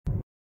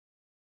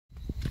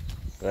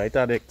Right,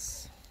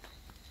 addicts.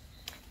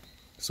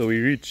 So we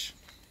reach.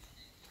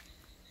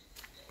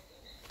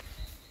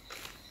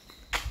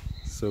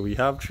 So we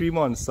have 3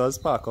 monsters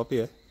parked up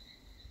here.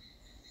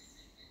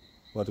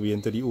 But we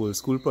into the old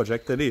school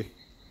project today.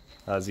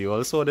 As you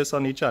all saw this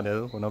on the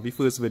channel, one of the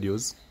first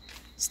videos.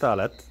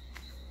 Starlet.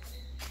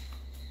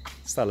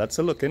 Starlets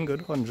are looking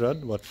good,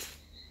 100, but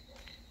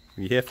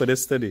we here for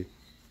this today.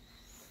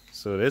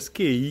 So this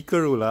KE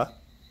Corolla,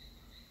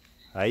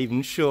 I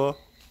even sure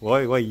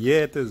what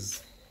year it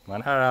is.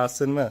 Man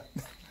harassing me.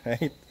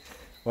 Right?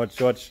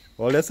 Watch.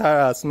 All this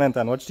harassment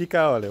and watch the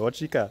car, watch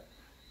the car.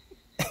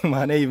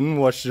 Man, I even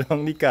wash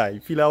down the car. You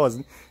feel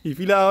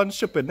I on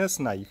stupidness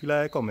now. You feel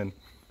like coming.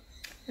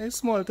 A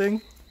small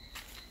thing.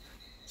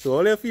 So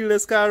all you feel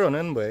this car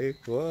running, boy.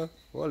 All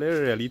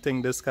you really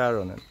think this car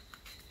running.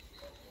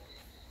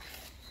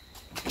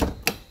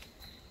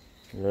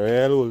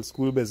 Real old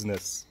school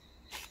business.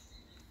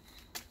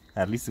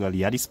 At least, well,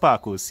 you had the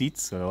Sparko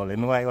seats, so all I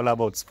know all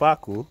about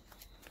Sparko.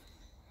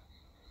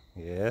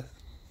 Yeah.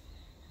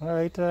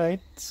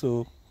 Alright.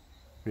 So,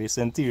 race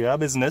interior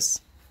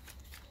business.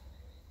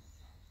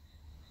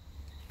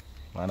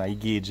 Man, I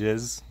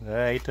gauges.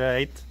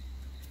 Right.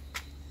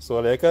 So,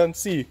 all I can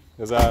see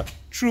is a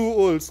true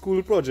old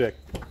school project.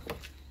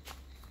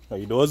 Now,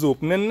 the doors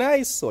opening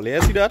nice. All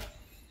you see that?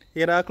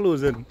 Here are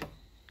closing.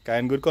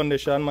 In good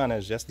condition, man.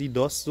 It's just the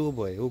dust, though,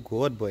 boy. Oh,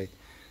 God, boy.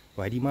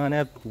 Why the man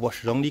have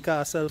washed down the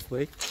car self,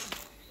 boy?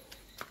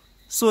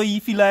 So, you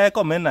feel like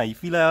coming now. You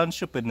feel like on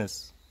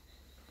stupidness.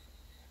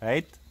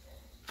 Right?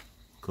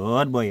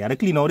 God, boy. You had to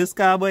clean out this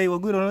car, boy.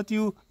 What good on with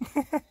you?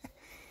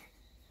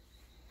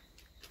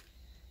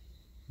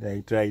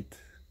 Right.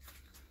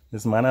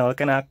 This man all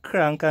kind of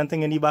crank and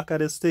thing in the back of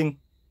this thing.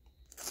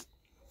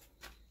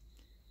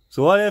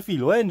 So, what do you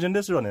feel? What engine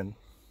this running?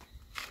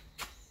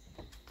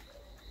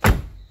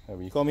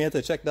 We come here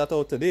to check that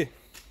out today.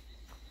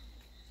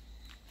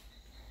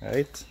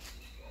 Right?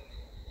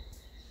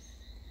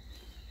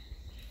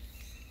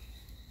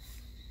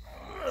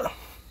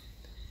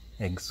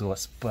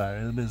 Exhaust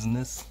barrel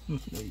business.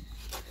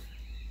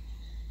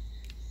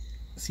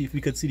 See if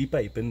we could see the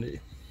pipe in there.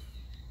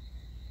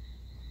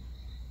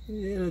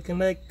 Yeah, looking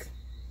like,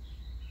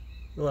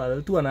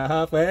 well,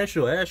 2.5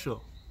 air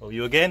show. Oh,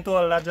 you again to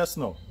all that just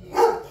now?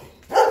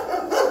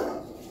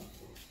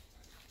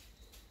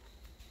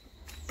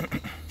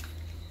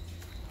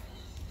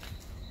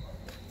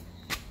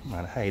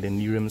 Man, hiding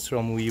the rims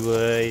from we,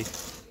 boy.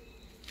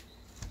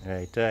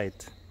 Right. Let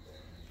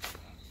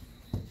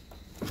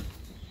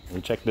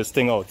me check this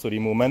thing out. So the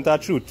moment I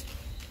shoot.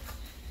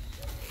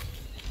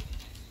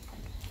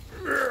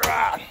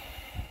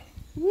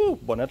 Woo,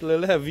 bonnet a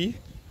little heavy.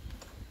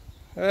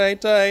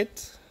 Right.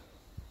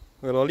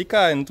 Well, all the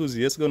car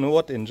enthusiasts gonna know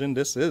what engine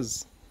this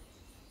is.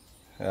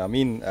 I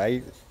mean,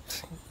 I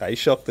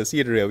shocked to see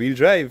it rear wheel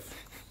drive.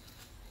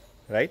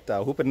 Right? I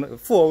hope it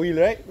 4-wheel,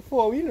 right?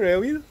 4-wheel, rear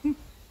wheel.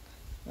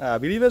 I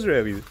believe it's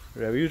rear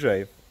wheel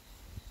drive.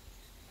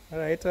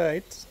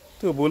 Right.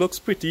 Turbo looks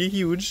pretty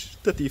huge,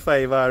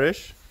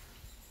 35R-ish.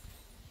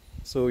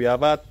 So we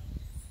have a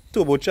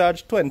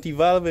turbocharged 20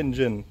 valve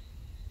engine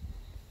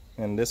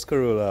in this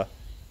Corolla.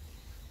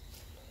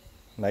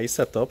 Nice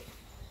setup.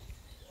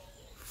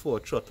 4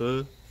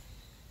 throttle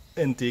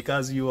intake,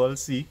 as you all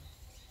see.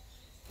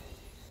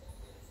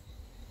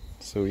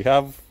 So we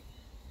have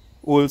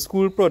old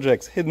school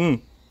projects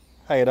hidden,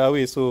 hide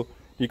away. So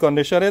you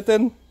condition it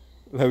in.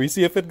 Let me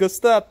see if it goes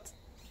start.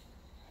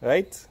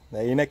 Right?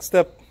 That's the next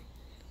step.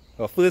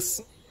 But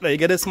first, let you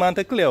get this man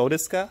to clear out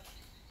this car.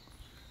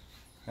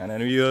 And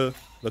then we will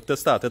look to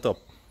start it up.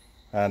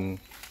 And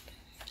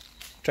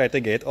try to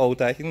get it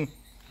out, I think.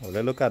 Well,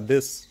 let's look at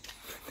this.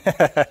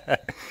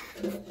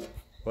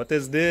 What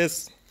is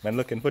this? Man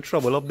looking for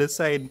trouble up this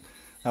side.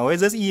 Now what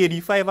is this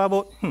E85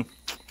 about?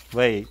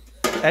 Wait.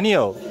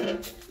 Anyhow,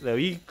 let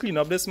me clean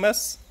up this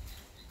mess.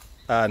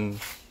 And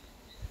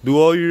do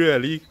all you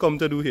really come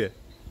to do here.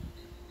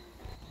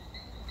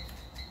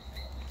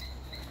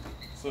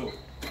 So,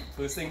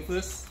 first thing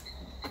first,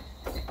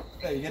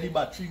 you get the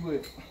battery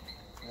going,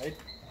 right?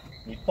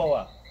 Need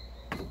power.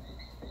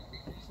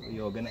 So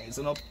you're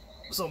organizing up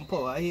some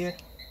power here.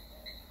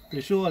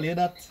 To show all you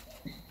that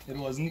it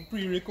wasn't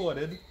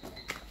pre-recorded.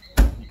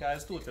 The car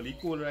is totally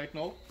cold right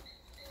now.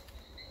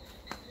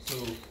 So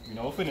we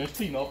now finish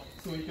clean up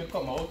so we can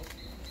come out.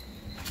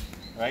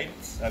 Right?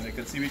 As you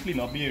can see, we clean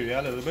up the area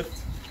a little bit.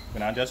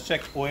 We're gonna just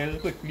check oil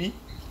quickly.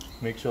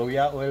 Make sure we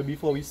have oil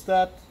before we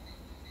start.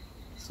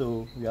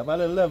 So we have a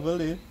little level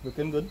there,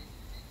 looking good.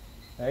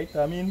 Right?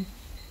 I mean,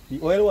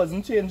 the oil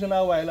wasn't changing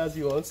a while, as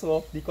you all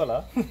saw the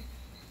color.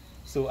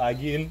 So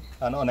again,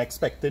 an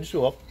unexpected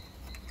show up.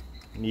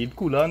 Need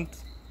coolant.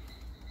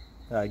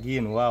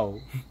 Again, wow.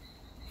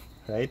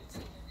 Right?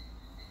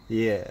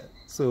 Yeah.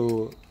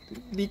 So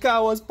the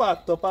car was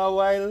parked up a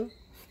while.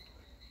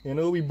 You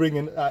know, we bring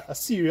in a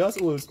serious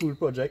old school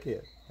project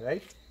here.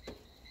 Right?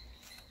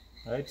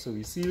 Right, so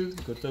we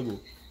sealed, good to go.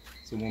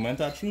 So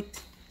moment I shoot,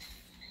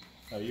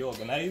 you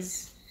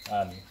organize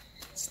and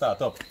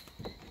start up.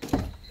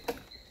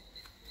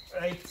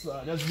 Right, so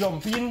I just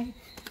jump in.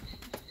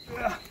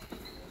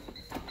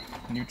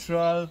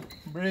 Neutral,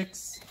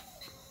 brakes.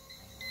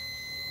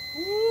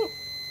 Woo.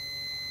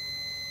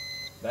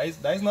 That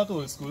is not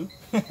old school.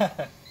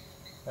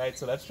 Right,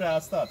 so let's try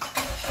and start.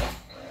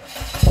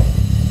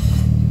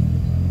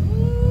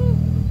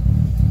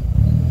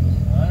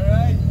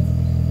 Alright.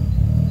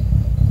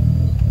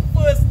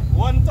 First,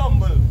 one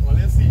tumble. Well,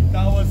 let's see.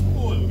 That was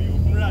cool. We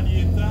open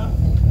radiator.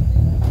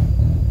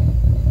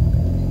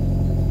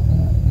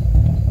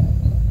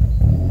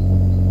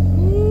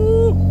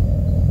 Woo.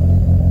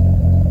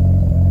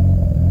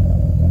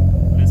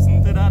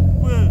 Listen to that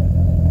word.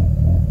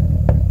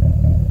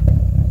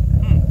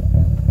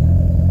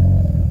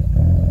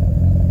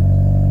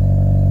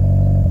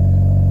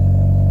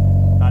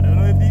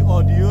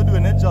 Audio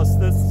doing it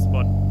justice,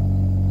 but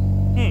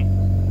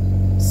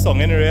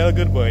songing real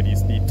good, boy.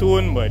 This the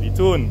tone, boy, the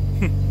tone.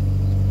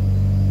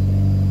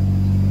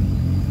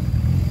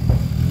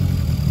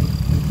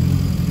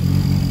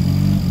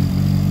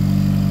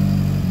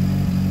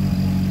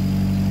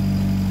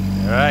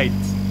 Right,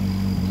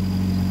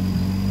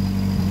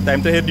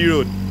 time to hit the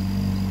road.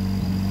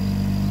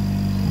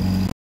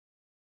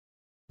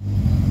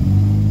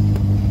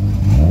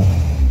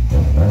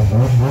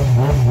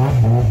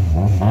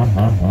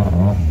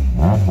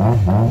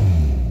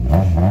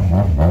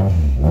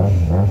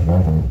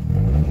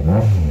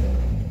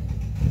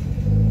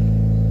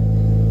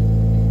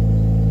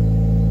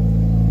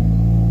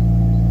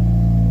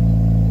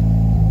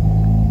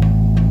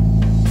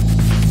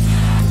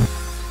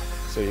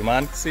 So you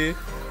man say,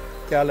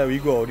 Carla, we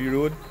go out the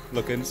road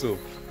looking so.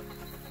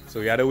 So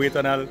we had to wait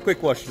on a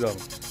quick wash down.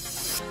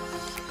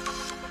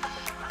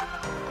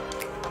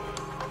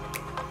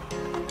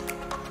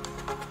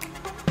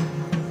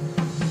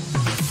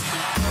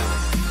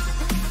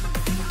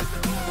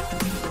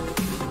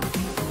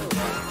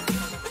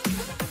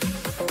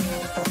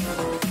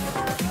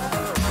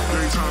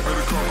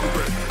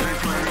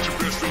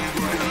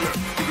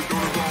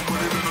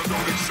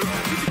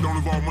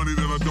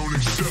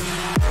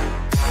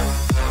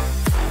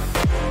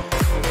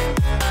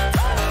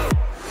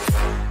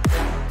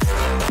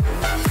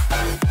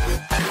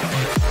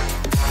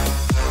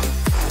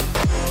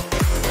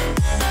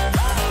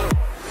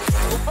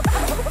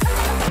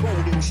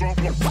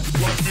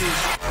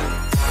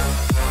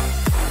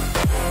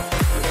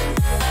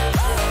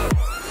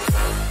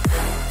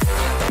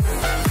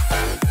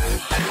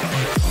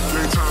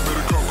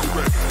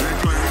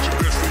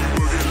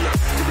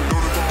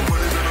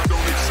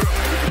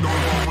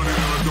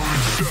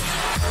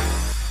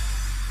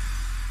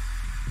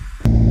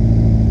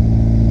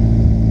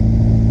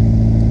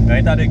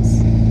 Right, addicts?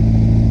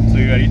 So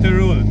you ready to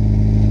roll?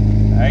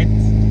 Right?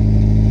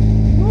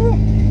 Woo.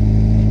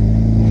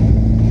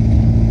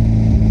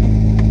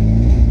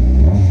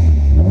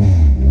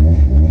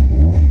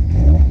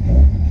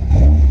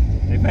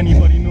 If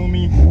anybody know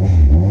me,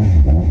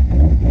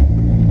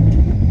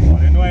 well,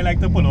 they know I like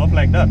to pull off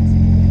like that.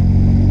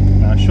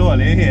 Now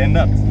surely hearing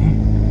that.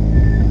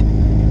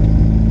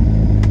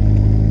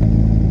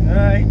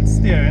 Alright,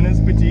 steering is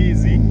pretty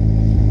easy.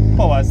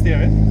 Power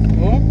steering.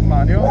 Oh,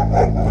 manual.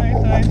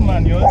 Right,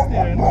 manual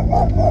steering.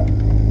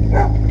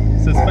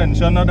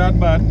 Suspension not that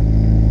bad.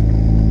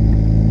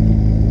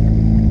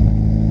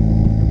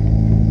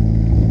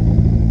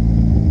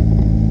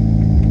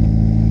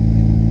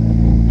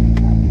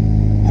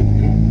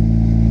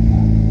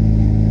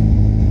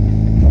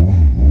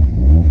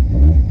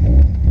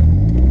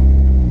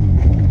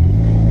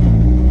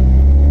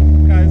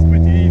 Car is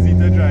pretty easy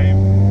to drive.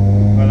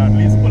 Well, at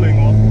least pulling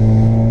off.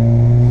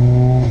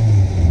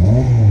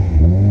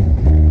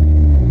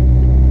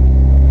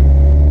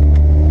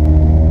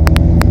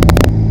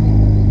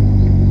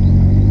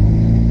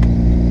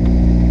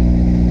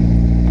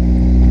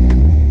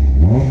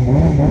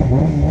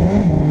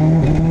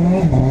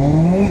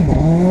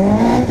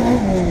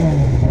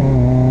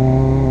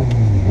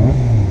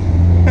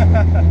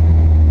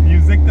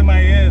 Music to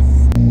my ears.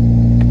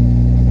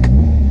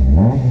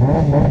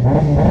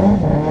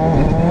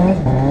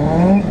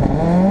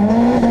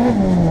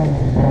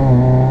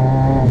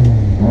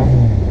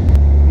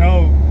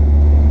 Now,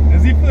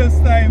 this is the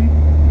first time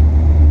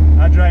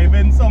I drive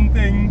in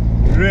something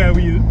rear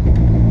wheel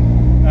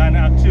and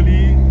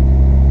actually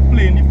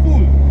playing the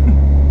fool.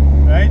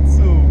 Right,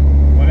 so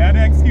well, I had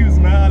to excuse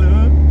me, a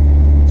little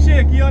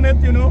shaky on it,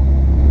 you know.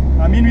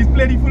 I mean, we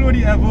play the full with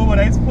the ever, but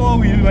it's four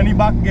wheel. When the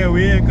back get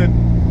away, you could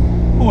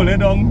hold it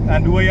down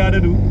and do what you had to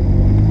do.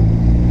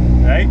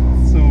 Right?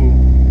 So,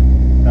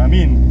 I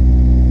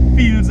mean,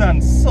 feels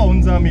and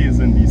sounds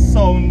amazing. The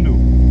sound, though.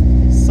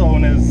 The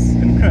sound is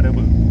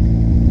incredible.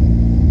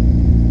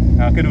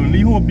 I can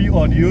only hope the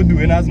audio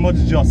doing as much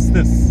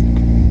justice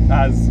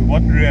as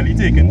what really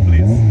taking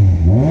place.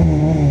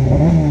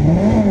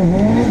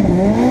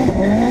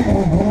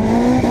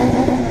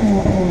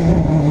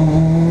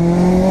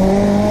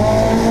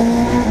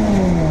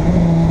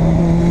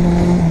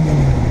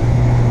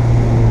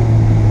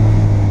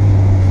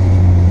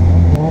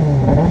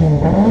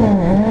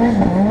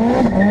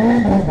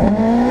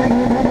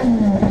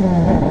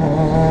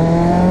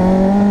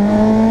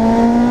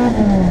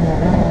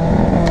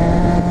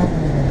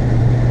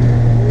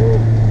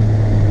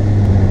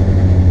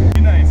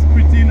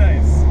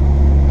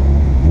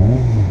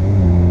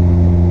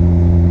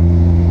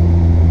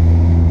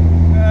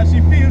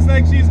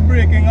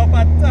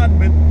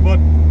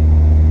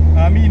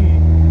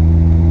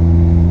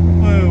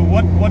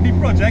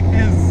 project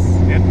is,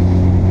 it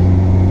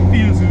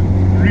feels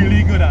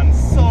really good and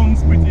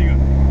sounds pretty good,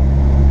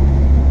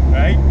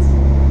 right?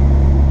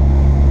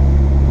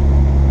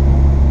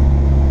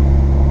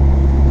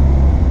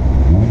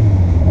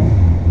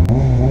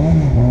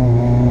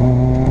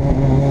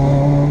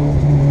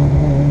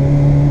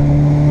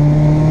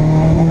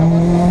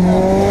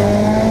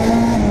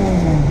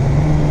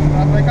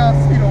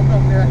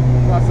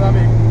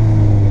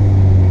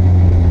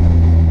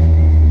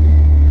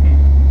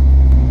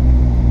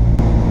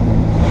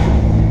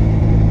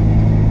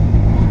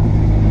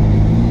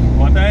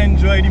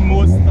 The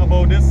most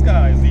about this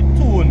car is the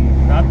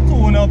tone, that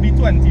tone of the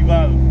 20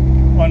 valve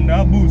on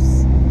the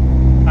boost.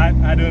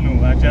 I don't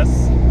know, I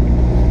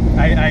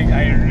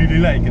really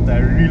like it. I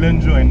really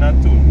enjoy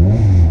that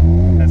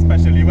tone,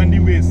 especially when the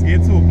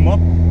wastegates open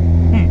up.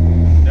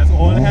 There's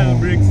all hell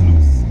breaks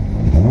loose.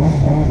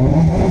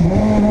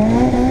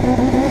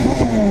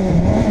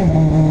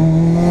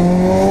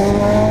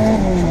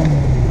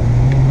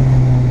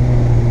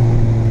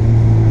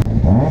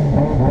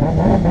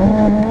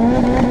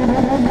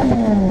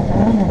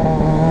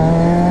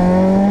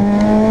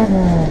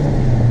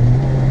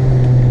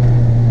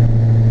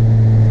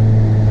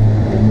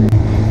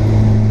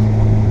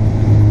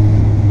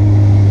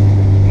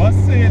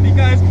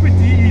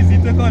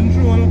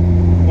 Control.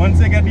 Once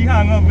you get the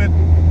hang of it,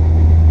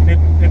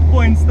 it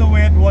points the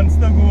way it wants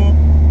to go,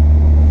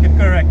 it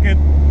corrects it.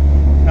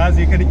 As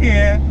you can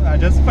hear, I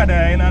just feather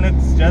in and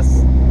it's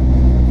just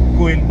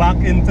going back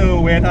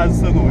into where it has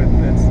to go.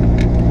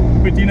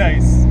 It's pretty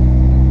nice.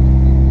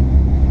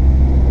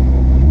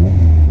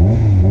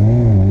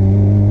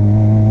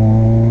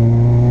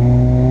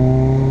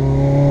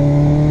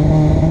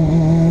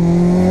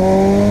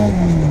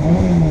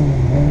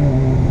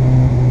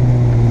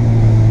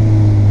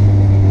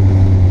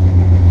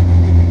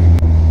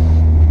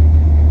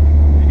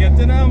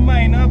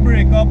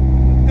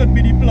 Could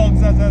be the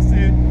plugs, as I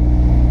say.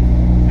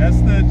 Just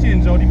to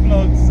change out the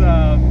plugs.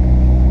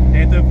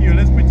 The fuel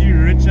is pretty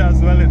rich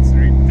as well. It's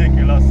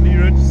ridiculously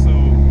rich, so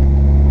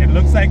it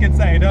looks like it's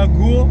either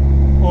go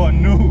or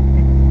no.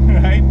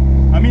 Right?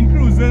 I mean,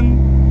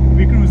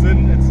 we're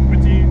cruising. It's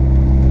pretty.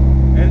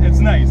 It's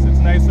nice. It's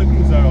nice to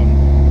cruise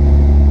around.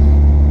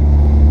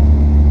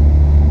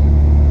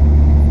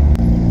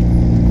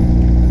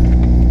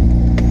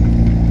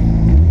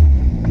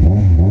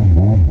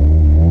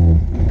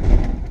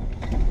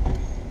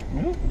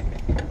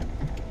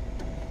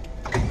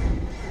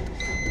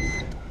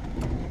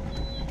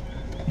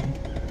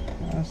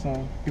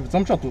 Give it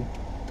some shuttle.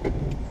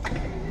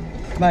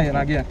 Nah,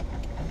 again.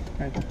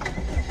 Right.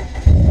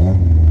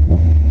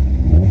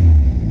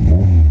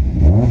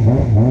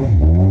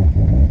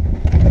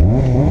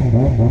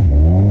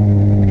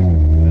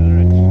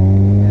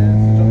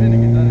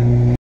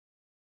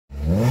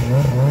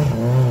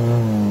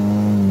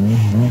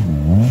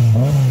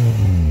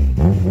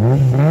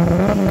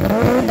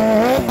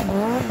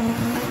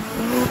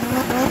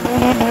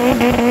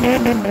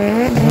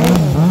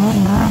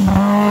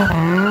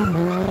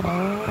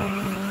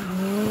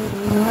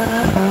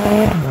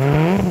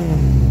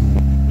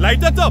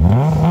 Light it up!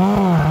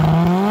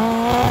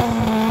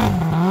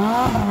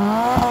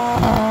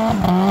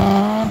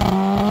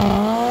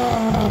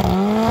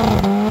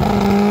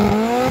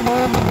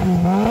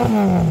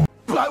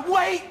 But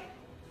wait!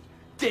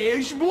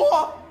 There's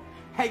more!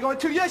 Hang on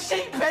to your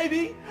seat,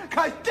 baby!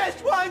 Cause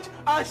this one's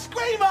a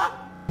screamer!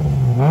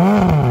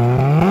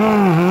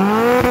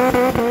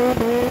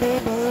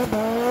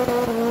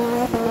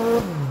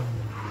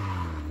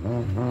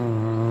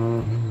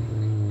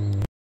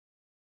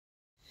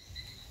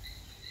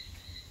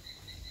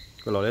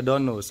 Well, you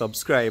don't know,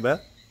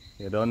 subscriber,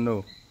 you don't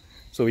know.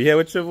 So we're here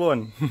with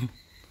Shevon,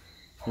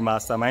 the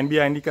mastermind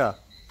behind the car.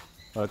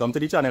 Welcome to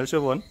the channel,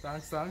 Shevon.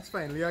 Thanks.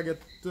 Finally I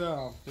get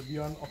to be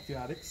on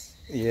Addicts.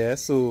 Yeah,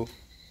 so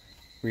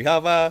we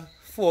have a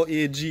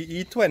 4A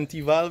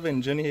GE20 valve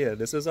engine here.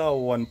 This is our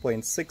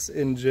 1.6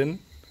 engine,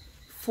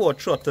 4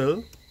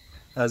 throttle,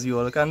 as you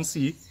all can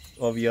see,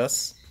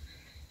 obvious.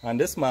 And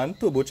this man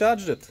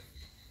turbocharged it.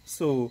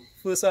 So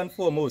first and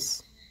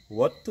foremost,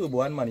 what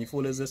turbo and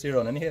manifold is this here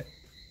running here?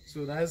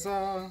 So that is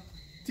a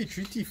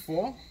T3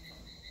 T4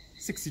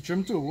 60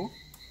 trim turbo.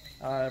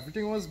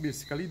 Everything was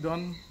basically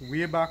done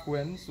way back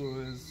when, so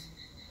it's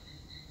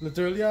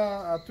literally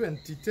a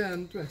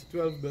 2010,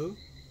 2012 build.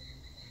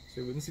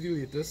 So you wouldn't see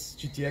the latest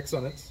GTX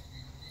on it.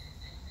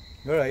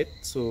 Alright,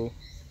 so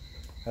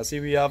I see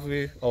we have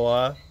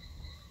our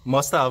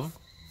must-have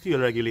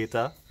fuel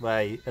regulator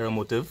by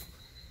Aeromotive.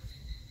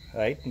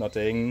 Right,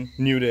 nothing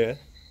new there.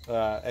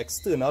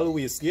 External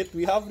wastegate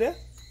we have there,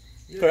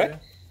 Yeah, correct? yeah.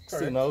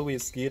 External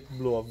wastegate,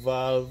 blow-up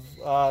valve.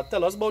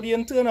 Tell us about the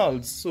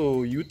internals.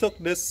 So you took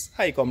this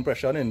high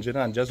compression engine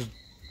and just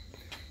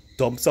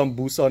dumped some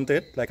boost onto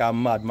it like a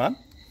madman.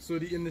 So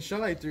the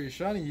initial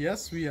iteration,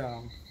 yes, we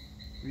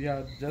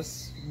had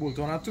just bolt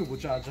on a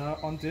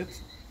turbocharger onto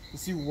it to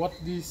see what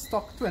the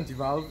stock 20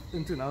 valve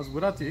internals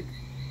would have take,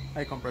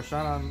 high compression,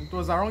 and it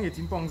was around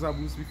 18 pounds of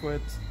boost before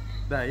it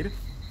died.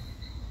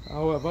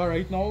 However,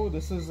 right now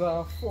this is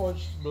a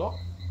forged block.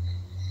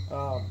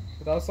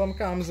 It has some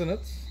cams in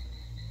it.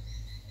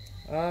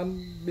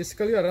 And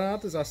basically other than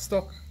that is a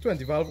stock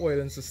 20 valve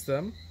oiling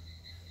system.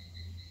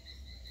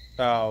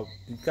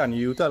 Can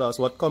you tell us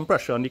what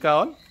compression the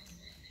car on?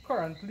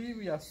 Currently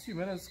we are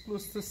assuming it's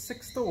close to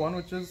 6:1,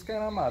 which is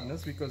kind of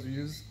madness because we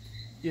use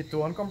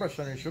 8:1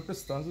 compression ratio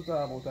pistons with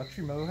about a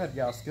 3mm head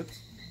gasket.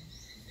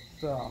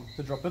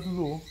 To drop it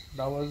low,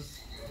 that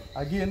was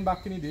again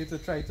back in the day to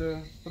try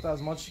to put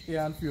as much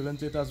air and fuel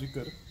into it as we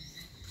could.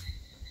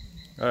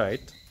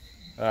 Alright.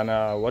 And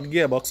what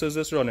gearbox is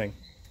this running?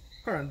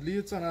 Currently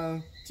it's on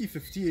a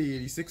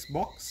T50 A86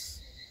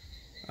 box,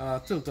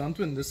 tilt-on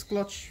twin disc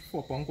clutch,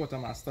 4-pound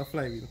quartermaster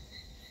flywheel.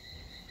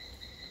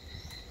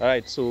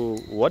 Alright, so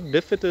what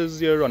diff it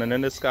is you're running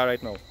in this car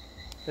right now?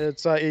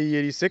 It's a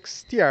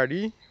AE86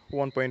 TRD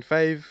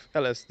 1.5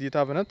 LSD it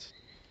have in it.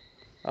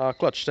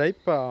 Clutch type,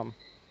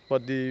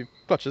 but the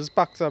clutch is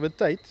packed a bit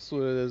tight, so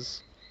it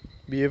is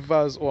behave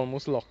as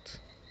almost locked.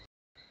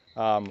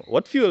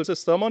 What fuel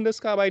system on this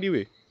car, by the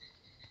way?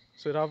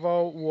 So it have a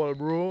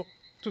Walbro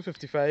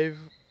 255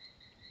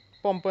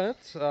 pump on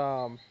it.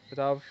 It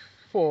have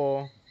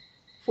 4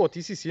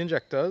 40cc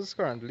injectors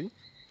currently.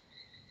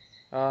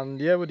 And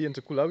yeah, with the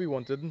intercooler we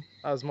wanted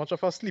as much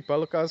of a sleeper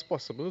look as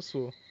possible,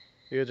 so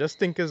you just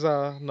think is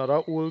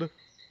another old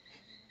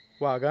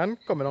wagon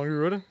coming on the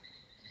road.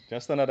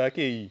 Just another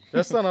KE.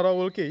 Just another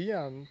old KE,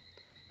 and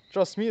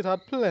trust me, it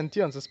had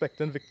plenty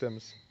unsuspecting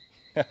victims.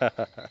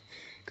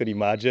 Could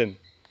imagine.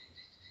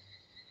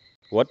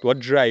 What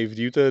drive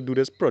you to do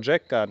this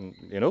project, and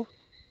you know?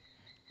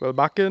 Well,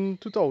 back in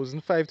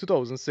 2005,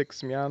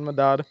 2006, me and my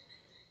dad,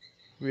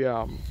 me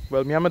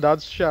and my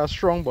dad share a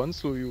strong bond,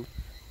 so we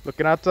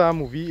looking at a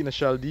movie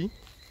Initial D,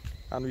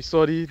 and we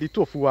saw the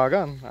tofu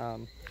wagon,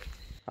 and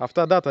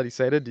after that I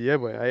decided, yeah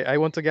boy, I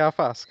want to get a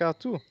fast car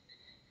too.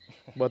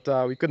 But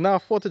we could not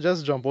afford to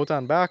just jump out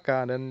and back,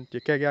 and then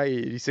you can get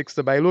 86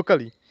 to buy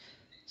locally.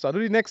 So I do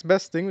the next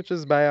best thing, which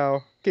is buy a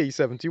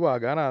KE70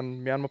 wagon,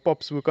 and me and my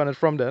pops work on it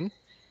from then.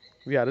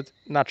 We had it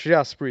naturally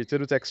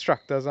aspirated with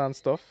extractors and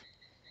stuff.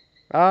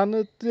 And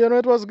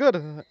it was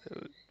good,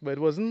 but it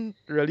wasn't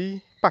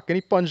really packing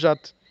the punch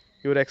that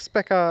you would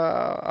expect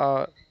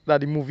that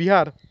the movie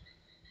had.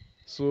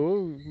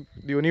 So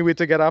the only way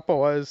to get our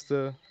power is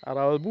to add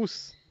a little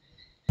boost.